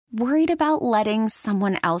Worried about letting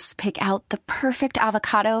someone else pick out the perfect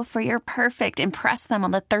avocado for your perfect impress them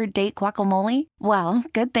on the third date guacamole? Well,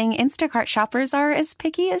 good thing Instacart shoppers are as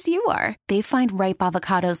picky as you are. They find ripe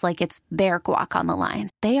avocados like it's their guac on the line.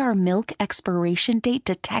 They are milk expiration date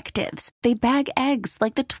detectives. They bag eggs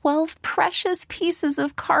like the 12 precious pieces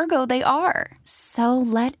of cargo they are. So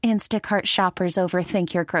let Instacart shoppers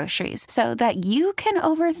overthink your groceries so that you can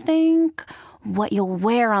overthink what you'll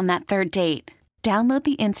wear on that third date. Download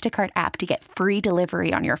the Instacart app to get free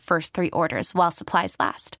delivery on your first 3 orders while supplies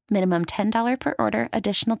last. Minimum $10 per order.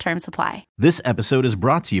 Additional terms apply. This episode is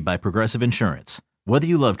brought to you by Progressive Insurance. Whether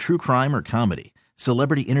you love true crime or comedy,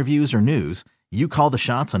 celebrity interviews or news, you call the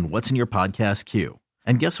shots on what's in your podcast queue.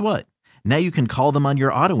 And guess what? Now you can call them on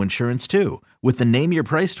your auto insurance too with the Name Your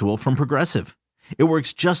Price tool from Progressive. It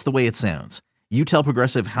works just the way it sounds. You tell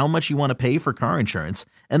Progressive how much you want to pay for car insurance,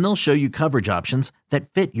 and they'll show you coverage options that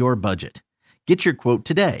fit your budget. Get your quote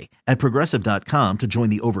today at Progressive.com to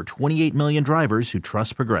join the over 28 million drivers who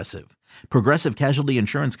trust Progressive. Progressive Casualty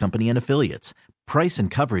Insurance Company and Affiliates. Price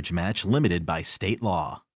and coverage match limited by state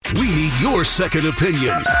law. We need your second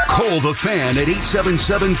opinion. Call the Fan at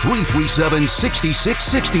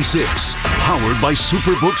 877-337-6666. Powered by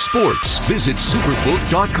Superbook Sports. Visit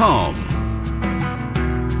Superbook.com.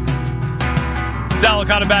 Sal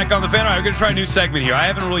Licata back on the Fan. All right, we're going to try a new segment here. I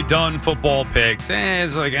haven't really done football picks.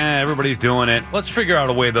 It's like, everybody's doing it. Let's figure out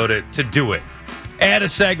a way, though, to do it. Add a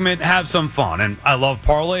segment, have some fun. And I love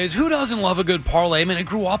parlays. Who doesn't love a good parlay? I mean, I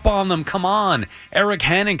grew up on them. Come on. Eric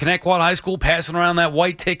Henn in Connecticut High School passing around that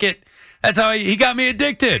white ticket. That's how he got me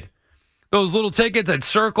addicted. Those little tickets I'd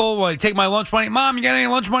circle when I take my lunch money. Mom, you got any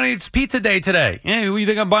lunch money? It's pizza day today. You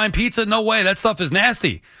think I'm buying pizza? No way. That stuff is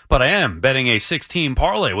nasty. But I am betting a 16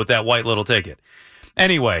 parlay with that white little ticket.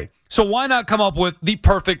 Anyway, so why not come up with the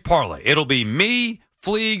perfect parlay? It'll be me,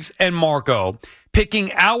 Fleegs, and Marco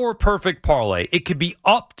picking our perfect parlay. It could be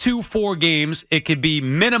up to 4 games. It could be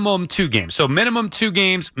minimum 2 games. So minimum 2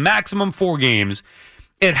 games, maximum 4 games.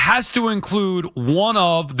 It has to include one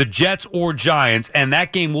of the Jets or Giants, and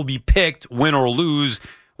that game will be picked, win or lose,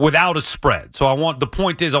 without a spread. So the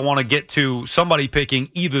point is I want to get to somebody picking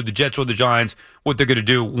either the Jets or the Giants, what they're going to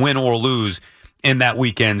do, win or lose in that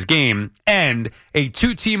weekend's game, and a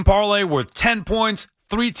 2-team parlay worth 10 points,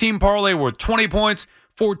 3-team parlay worth 20 points,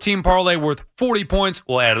 4-team parlay worth 40 points.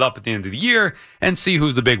 We'll add it up at the end of the year and see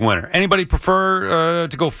who's the big winner. Anybody prefer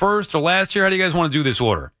to go first or last year? How do you guys want to do this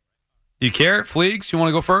order? Do you care? Fleegs, you want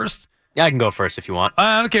to go first? Yeah, I can go first if you want.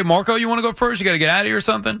 Okay, Marco, you want to go first? You got to get out of here or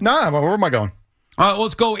something? Nah, where am I going? All right,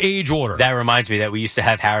 let's go age order. That reminds me that we used to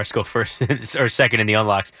have Harris go first or second in the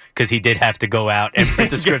unlocks because he did have to go out and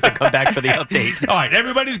print the script and come back for the update. All right,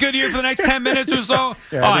 everybody's good here for the next 10 minutes or so?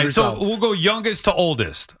 Yeah, all right, so we'll go youngest to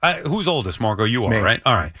oldest. Who's oldest, Marco? You are, Me. right?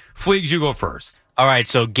 All right. Fleegs, you go first. All right,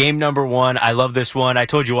 so game number 1. I love this one. I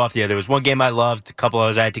told you off the air. There was one game I loved, a couple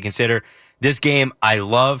others I had to consider. This game I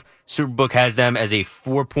love. Superbook has them as a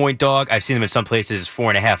 4-point dog. I've seen them in some places as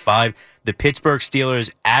 4.5, 5. The Pittsburgh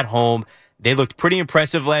Steelers at home. They looked pretty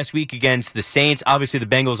impressive last week against the Saints. Obviously, the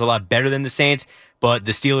Bengals are a lot better than the Saints, but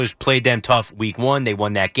the Steelers played them tough week 1. They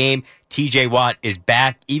won that game. TJ Watt is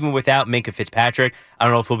back, even without Minkah Fitzpatrick. I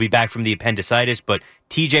don't know if he'll be back from the appendicitis, but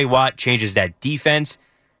TJ Watt changes that defense.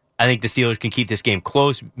 I think the Steelers can keep this game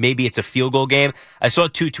close. Maybe it's a field goal game. I saw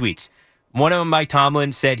 2 tweets. One of them, Mike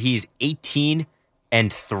Tomlin, said he's 18-3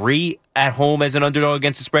 at home as an underdog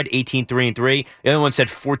against the spread, 18-3-3. The other one said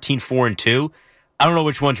 14-4-2. I don't know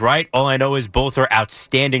which one's right. All I know is both are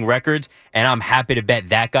outstanding records, and I'm happy to bet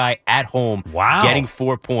that guy at home getting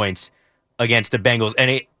 4 points against the Bengals.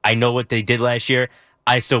 And I know what they did last year.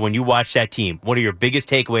 When you watch that team, what are your biggest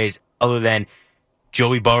takeaways other than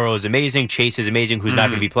Joey Burrow is amazing, Chase is amazing, who's not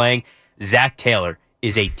going to be playing? Zach Taylor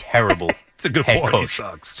is a terrible it's a good head point. coach. He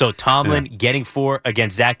sucks. So Tomlin getting 4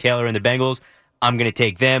 against Zach Taylor and the Bengals, I'm going to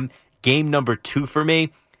take them. Game number 2 for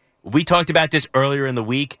me. We talked about this earlier in the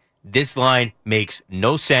week. This line makes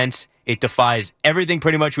no sense. It defies everything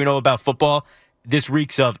pretty much we know about football. This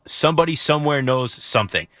reeks of somebody somewhere knows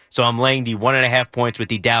something. So I'm laying the 1.5 points with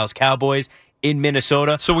the Dallas Cowboys in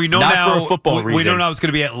Minnesota. So we know not now for a football reason. We know now it's going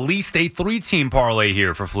to be at least a 3-team parlay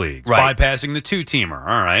here for Fleegs, right, bypassing the 2-teamer.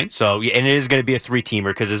 All right. So, and it is going to be a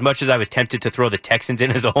 3-teamer because as much as I was tempted to throw the Texans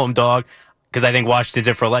in as a home dog because I think Washington's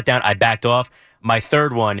in for a letdown, I backed off. My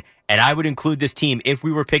third one, and I would include this team if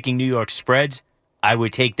we were picking New York spreads, I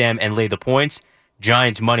would take them and lay the points.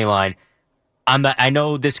 Giants money line. I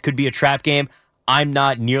know this could be a trap game. I'm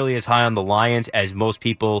not nearly as high on the Lions as most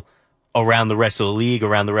people around the rest of the league,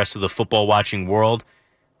 around the rest of the football watching world.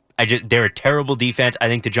 They're a terrible defense. I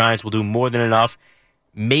think the Giants will do more than enough.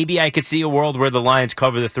 Maybe I could see a world where the Lions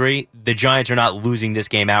cover the 3. The Giants are not losing this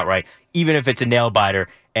game outright, even if it's a nail-biter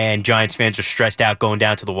and Giants fans are stressed out going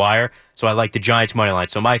down to the wire. So I like the Giants money line.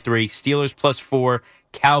 So my 3, Steelers +4,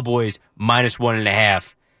 Cowboys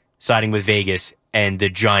 -1.5, siding with Vegas, and the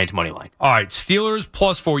Giants money line. All right, Steelers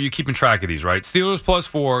 +4. You're keeping track of these, right? Steelers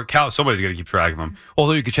 +4. Somebody's going to keep track of them.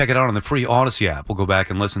 Although you can check it out on the free Odyssey app. We'll go back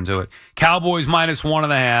and listen to it. Cowboys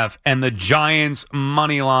 -1.5, and the Giants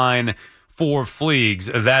money line for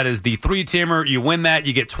Fleegs. That is the 3-teamer. You win that,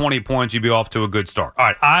 you get 20 points. You'd be off to a good start. All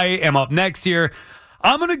right, I am up next here.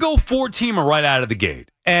 I'm going to go 4-teamer right out of the gate.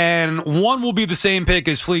 And one will be the same pick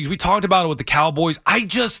as Fleegs. We talked about it with the Cowboys.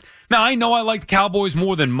 Now I know I like the Cowboys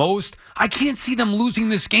more than most. I can't see them losing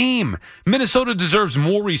this game. Minnesota deserves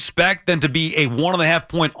more respect than to be a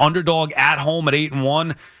 1.5-point underdog at home at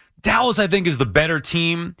 8-1. Dallas, I think, is the better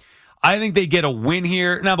team. I think they get a win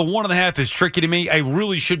here. Now, the 1.5 is tricky to me. I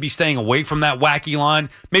really should be staying away from that wacky line.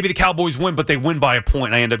 Maybe the Cowboys win, but they win by a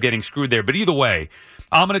point. I end up getting screwed there. But either way,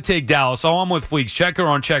 I'm going to take Dallas. So I'm with Fleegs. Checker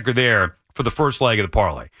on checker there for the first leg of the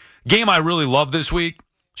parlay. Game I really love this week,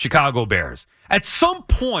 Chicago Bears. At some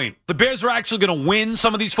point, the Bears are actually going to win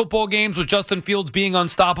some of these football games with Justin Fields being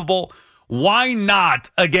unstoppable. Why not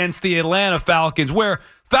against the Atlanta Falcons, where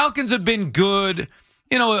Falcons have been good?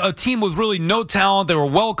 You know, a team with really no talent. They were a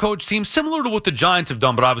well-coached team, similar to what the Giants have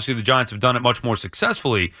done, but obviously the Giants have done it much more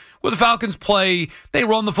successfully. Where the Falcons play, they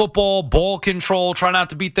run the football, ball control, try not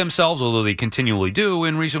to beat themselves, although they continually do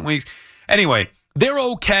in recent weeks. Anyway, they're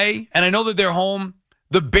okay, and I know that they're home.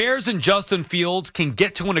 The Bears and Justin Fields can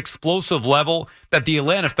get to an explosive level that the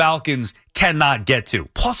Atlanta Falcons cannot get to.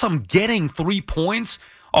 Plus, I'm getting 3 points.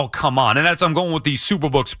 Oh, come on. And I'm going with these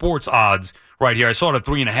Superbook Sports odds right here. I saw it at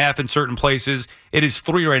 3.5 in certain places. It is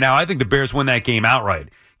 3 right now. I think the Bears win that game outright.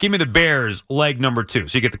 Give me the Bears leg number 2.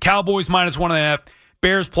 So you get the Cowboys -1.5,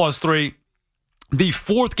 Bears +3. The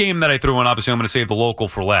fourth game that I threw in, obviously I'm going to save the local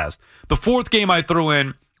for last. The fourth game I threw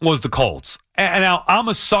in was the Colts. And now I'm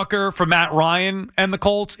a sucker for Matt Ryan and the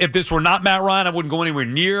Colts. If this were not Matt Ryan, I wouldn't go anywhere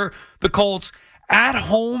near the Colts. At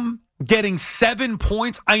home, getting 7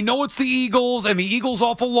 points. I know it's the Eagles, and the Eagles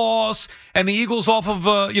off a loss, and the Eagles off of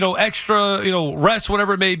extra rest,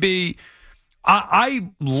 whatever it may be. I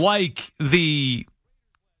like the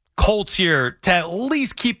Colts here to at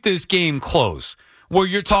least keep this game close. Where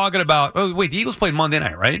you're talking about, the Eagles played Monday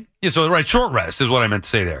night, right? Yeah, so right, short rest is what I meant to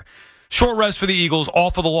say there. Short rest for the Eagles,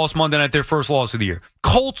 off of the loss Monday night, their first loss of the year.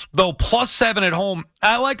 Colts, though, +7 at home.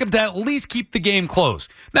 I like them to at least keep the game close.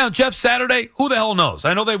 Now, Jeff Saturday, who the hell knows?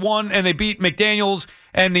 I know they won and they beat McDaniels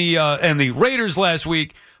and the Raiders last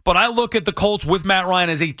week, but I look at the Colts with Matt Ryan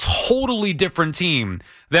as a totally different team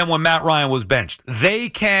than when Matt Ryan was benched. They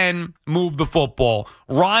can move the football.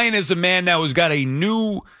 Ryan is a man now who's got a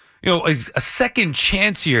new, a second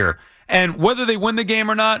chance here. And whether they win the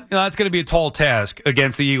game or not, that's going to be a tall task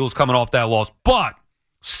against the Eagles coming off that loss. But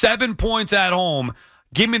 7 points at home,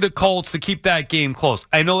 give me the Colts to keep that game close.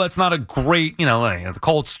 I know that's not a great, the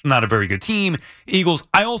Colts not a very good team. Eagles,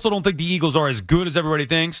 I also don't think the Eagles are as good as everybody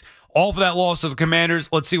thinks. All for that loss to the Commanders.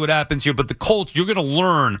 Let's see what happens here. But the Colts, you're going to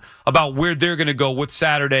learn about where they're going to go with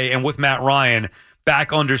Saturday and with Matt Ryan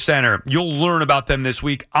back under center. You'll learn about them this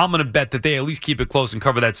week. I'm going to bet that they at least keep it close and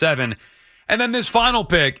cover that 7. And then this final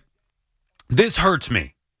pick, this hurts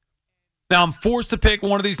me. Now, I'm forced to pick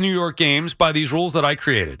one of these New York games by these rules that I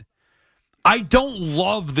created. I don't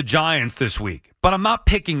love the Giants this week, but I'm not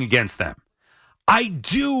picking against them. I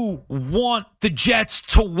do want the Jets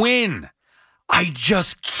to win. I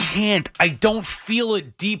just can't. I don't feel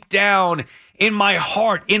it deep down in my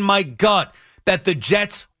heart, in my gut, that the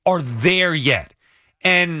Jets are there yet.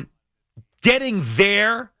 And getting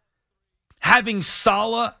there, having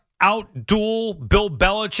Saleh out-duel Bill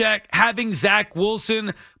Belichick, having Zach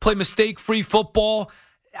Wilson play mistake-free football,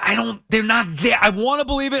 they're not there. I want to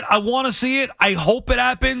believe it. I want to see it. I hope it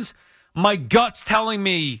happens. My gut's telling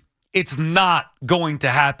me it's not going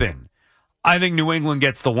to happen. I think New England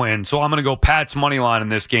gets the win, so I'm going to go Pats money line in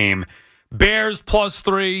this game. Bears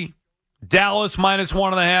 +3, Dallas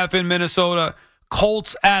 -1.5 in Minnesota,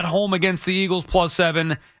 Colts at home against the Eagles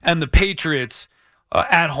 +7, and the Patriots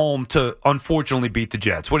at home to unfortunately beat the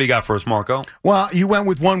Jets. What do you got for us, Marco? Well, you went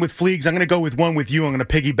with one with Fleegs. I'm going to go with one with you. I'm going to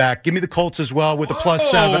piggyback. Give me the Colts as well with the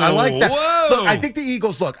 +7. I like that. Whoa. Look, I think the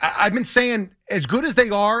Eagles, I've been saying as good as they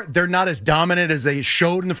are, they're not as dominant as they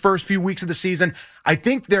showed in the first few weeks of the season. I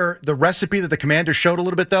think they're the recipe that the Commanders showed a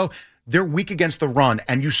little bit, though. they're weak against the run.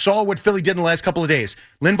 And you saw what Philly did in the last couple of days.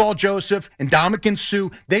 Linval Joseph and Ndamukong Suh,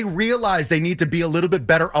 they realize they need to be a little bit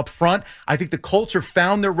better up front. I think the Colts have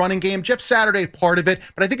found their running game. Jeff Saturday, part of it,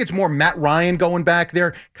 but I think it's more Matt Ryan going back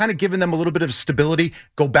there, kind of giving them a little bit of stability.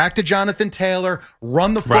 Go back to Jonathan Taylor,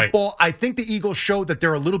 run the football. Right. I think the Eagles showed that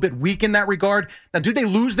they're a little bit weak in that regard. Now, do they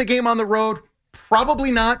lose the game on the road?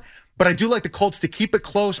 Probably not, but I do like the Colts to keep it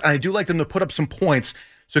close, and I do like them to put up some points.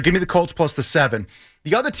 So give me the Colts plus the 7.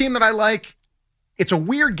 The other team that I like, it's a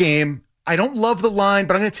weird game. I don't love the line,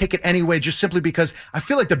 but I'm going to take it anyway just simply because I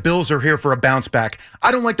feel like the Bills are here for a bounce back. I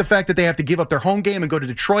don't like the fact that they have to give up their home game and go to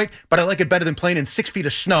Detroit, but I like it better than playing in 6 feet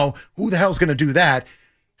of snow. Who the hell's going to do that?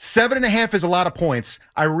 7.5 is a lot of points.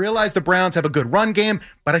 I realize the Browns have a good run game,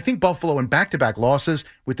 but I think Buffalo in back-to-back losses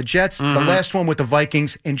with the Jets, the last one with the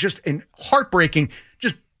Vikings, and just in heartbreaking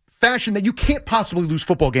just fashion that you can't possibly lose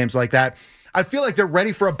football games like that. I feel like they're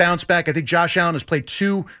ready for a bounce back. I think Josh Allen has played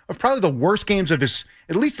 2 of probably the worst games of his,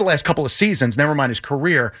 at least the last couple of seasons, never mind his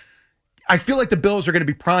career. I feel like the Bills are going to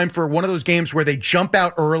be primed for one of those games where they jump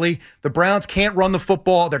out early. The Browns can't run the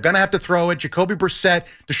football. They're going to have to throw it. Jacoby Brissett,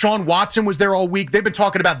 Deshaun Watson was there all week. They've been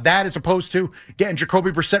talking about that as opposed to getting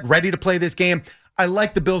Jacoby Brissett ready to play this game. I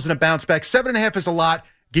like the Bills in a bounce back. 7.5 is a lot.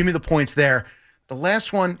 Give me the points there. The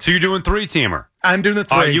last one. So you're doing 3-teamer. I'm doing the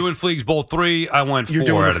 3. You and Fleegs both 3. I went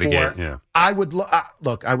 4 out of the gate. Yeah. I would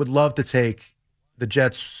look. I would love to take the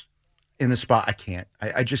Jets in the spot. I can't.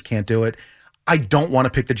 I just can't do it. I don't want to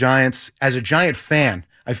pick the Giants. As a Giant fan,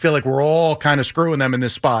 I feel like we're all kind of screwing them in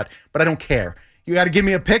this spot, but I don't care. You got to give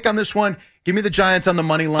me a pick on this one. Give me the Giants on the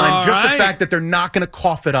money line. All just right. The fact that they're not going to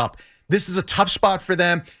cough it up. This is a tough spot for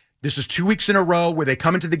them. This is 2 weeks in a row where they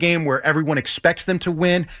come into the game where everyone expects them to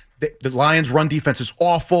win. The Lions' run defense is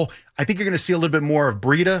awful. I think you're going to see a little bit more of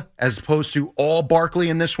Breida as opposed to all Barkley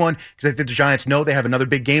in this one because I think the Giants know they have another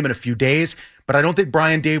big game in a few days. But I don't think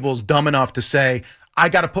Brian Daboll is dumb enough to say, I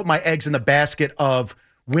got to put my eggs in the basket of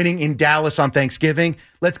winning in Dallas on Thanksgiving.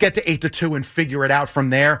 Let's get to 8-2 and figure it out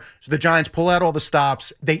from there. So the Giants pull out all the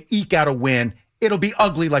stops. They eke out a win. It'll be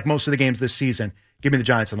ugly like most of the games this season. Give me the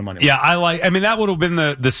Giants on the money line. Yeah, that would have been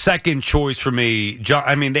the second choice for me.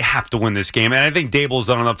 They have to win this game. And I think Daboll's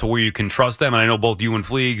done enough to where you can trust them. And I know both you and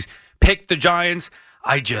Fleegs picked the Giants.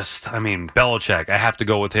 Belichick, I have to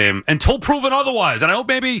go with him until proven otherwise. And I hope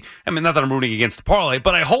not that I'm rooting against the parlay,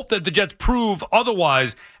 but I hope that the Jets prove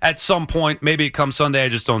otherwise at some point. Maybe it comes Sunday. I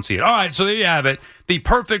just don't see it. All right, so there you have it. The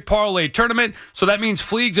perfect parlay tournament. So that means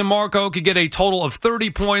Fleegs and Marco could get a total of 30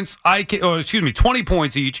 points. 20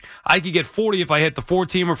 points each. I could get 40 if I hit the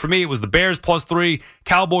 4-teamer. For me, it was the Bears plus 3,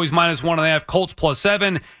 Cowboys minus 1.5, Colts plus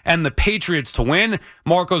 7, and the Patriots to win.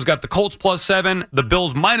 Marco's got the Colts plus 7, the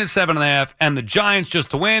Bills minus 7.5, and the Giants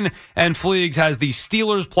just to win. And Fleegs has the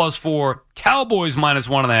Steelers plus 4, Cowboys minus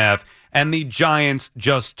 1.5, and the Giants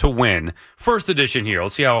just to win. First edition here.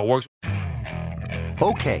 Let's see how it works.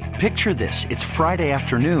 Okay, picture this. It's Friday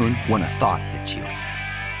afternoon when a thought hits you.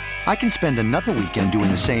 I can spend another weekend doing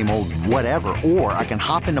the same old whatever, or I can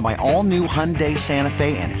hop into my all-new Hyundai Santa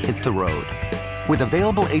Fe and hit the road. With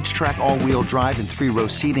available H-Track all-wheel drive and 3-row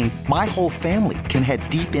seating, my whole family can head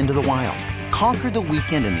deep into the wild. Conquer the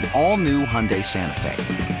weekend in the all-new Hyundai Santa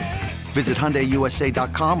Fe. Visit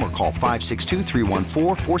HyundaiUSA.com or call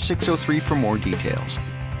 562-314-4603 for more details.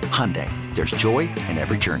 Hyundai, there's joy in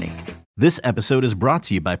every journey. This episode is brought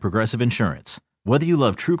to you by Progressive Insurance. Whether you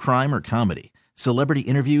love true crime or comedy, celebrity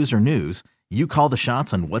interviews or news, you call the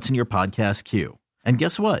shots on what's in your podcast queue. And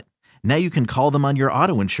guess what? Now you can call them on your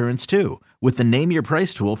auto insurance too with the Name Your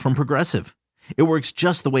Price tool from Progressive. It works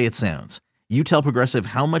just the way it sounds. You tell Progressive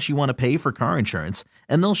how much you want to pay for car insurance,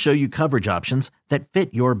 and they'll show you coverage options that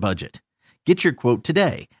fit your budget. Get your quote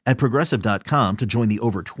today at Progressive.com to join the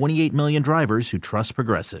over 28 million drivers who trust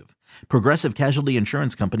Progressive. Progressive Casualty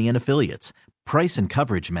Insurance Company and Affiliates. Price and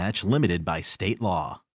coverage match limited by state law.